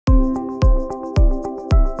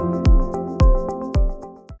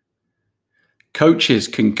Coaches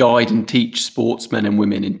can guide and teach sportsmen and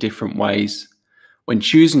women in different ways. When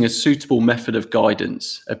choosing a suitable method of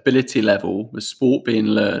guidance, ability level, the sport being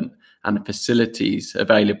learned, and the facilities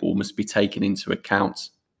available must be taken into account.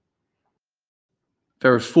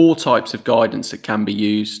 There are 4 types of guidance that can be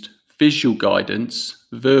used: visual guidance,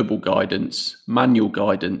 verbal guidance, manual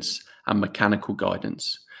guidance, and mechanical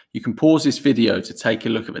guidance. You can pause this video to take a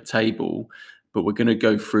look at the table, but we're going to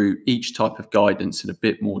go through each type of guidance in a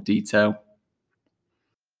bit more detail.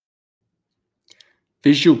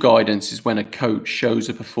 Visual guidance is when a coach shows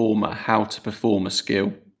a performer how to perform a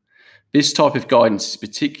skill. This type of guidance is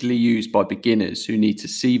particularly used by beginners who need to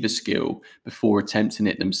see the skill before attempting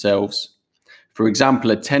it themselves. For example,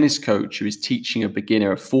 a tennis coach who is teaching a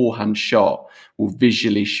beginner a forehand shot will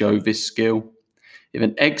visually show this skill. If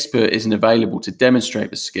an expert isn't available to demonstrate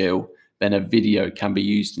the skill, then a video can be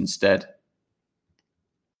used instead.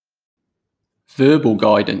 Verbal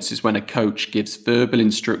guidance is when a coach gives verbal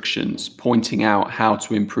instructions pointing out how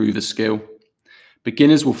to improve a skill.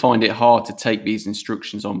 Beginners will find it hard to take these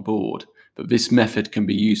instructions on board, but this method can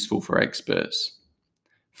be useful for experts.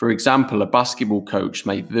 For example, a basketball coach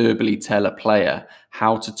may verbally tell a player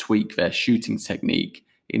how to tweak their shooting technique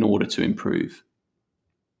in order to improve.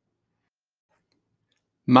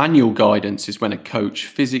 Manual guidance is when a coach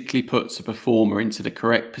physically puts a performer into the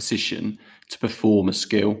correct position to perform a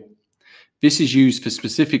skill. This is used for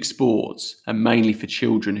specific sports and mainly for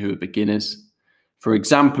children who are beginners. For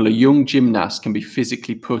example, a young gymnast can be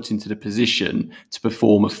physically put into the position to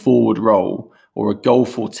perform a forward roll, or a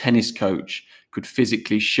golf or tennis coach could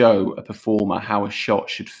physically show a performer how a shot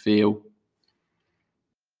should feel.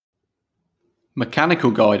 Mechanical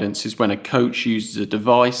guidance is when a coach uses a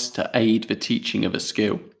device to aid the teaching of a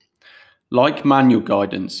skill. Like manual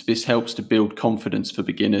guidance, this helps to build confidence for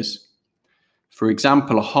beginners. For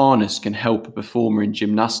example, a harness can help a performer in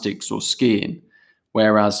gymnastics or skiing,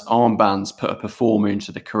 whereas armbands put a performer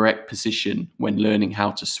into the correct position when learning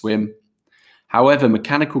how to swim. However,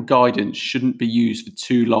 mechanical guidance shouldn't be used for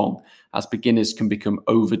too long, as beginners can become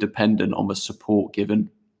over-dependent on the support given.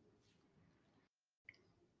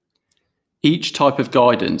 Each type of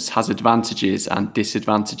guidance has advantages and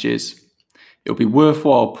disadvantages. It'll be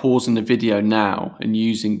worthwhile pausing the video now and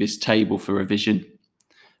using this table for revision.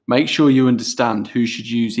 Make sure you understand who should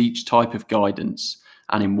use each type of guidance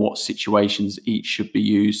and in what situations each should be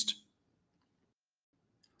used.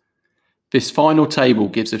 This final table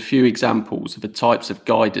gives a few examples of the types of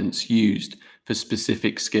guidance used for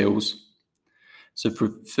specific skills. So for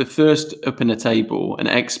first up in the table, an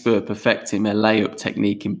expert perfecting their layup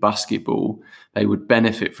technique in basketball, they would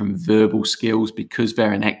benefit from verbal skills because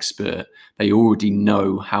they're an expert. They already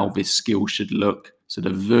know how this skill should look. So the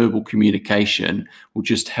verbal communication will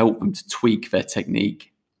just help them to tweak their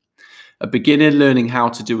technique. A beginner learning how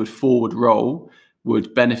to do a forward roll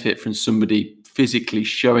would benefit from somebody physically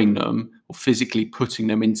showing them or physically putting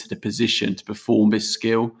them into the position to perform this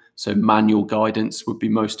skill. So manual guidance would be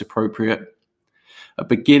most appropriate. A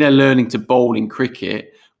beginner learning to bowl in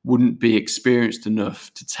cricket wouldn't be experienced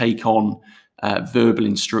enough to take on verbal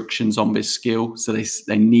instructions on this skill. So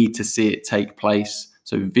they need to see it take place.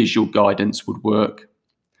 So visual guidance would work.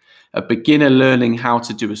 A beginner learning how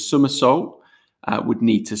to do a somersault would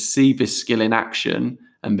need to see this skill in action,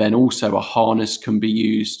 and then also a harness can be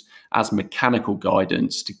used as mechanical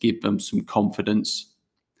guidance to give them some confidence.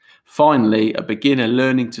 Finally, a beginner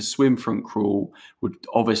learning to swim front crawl would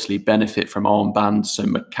obviously benefit from armbands, so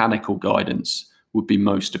mechanical guidance would be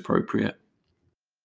most appropriate.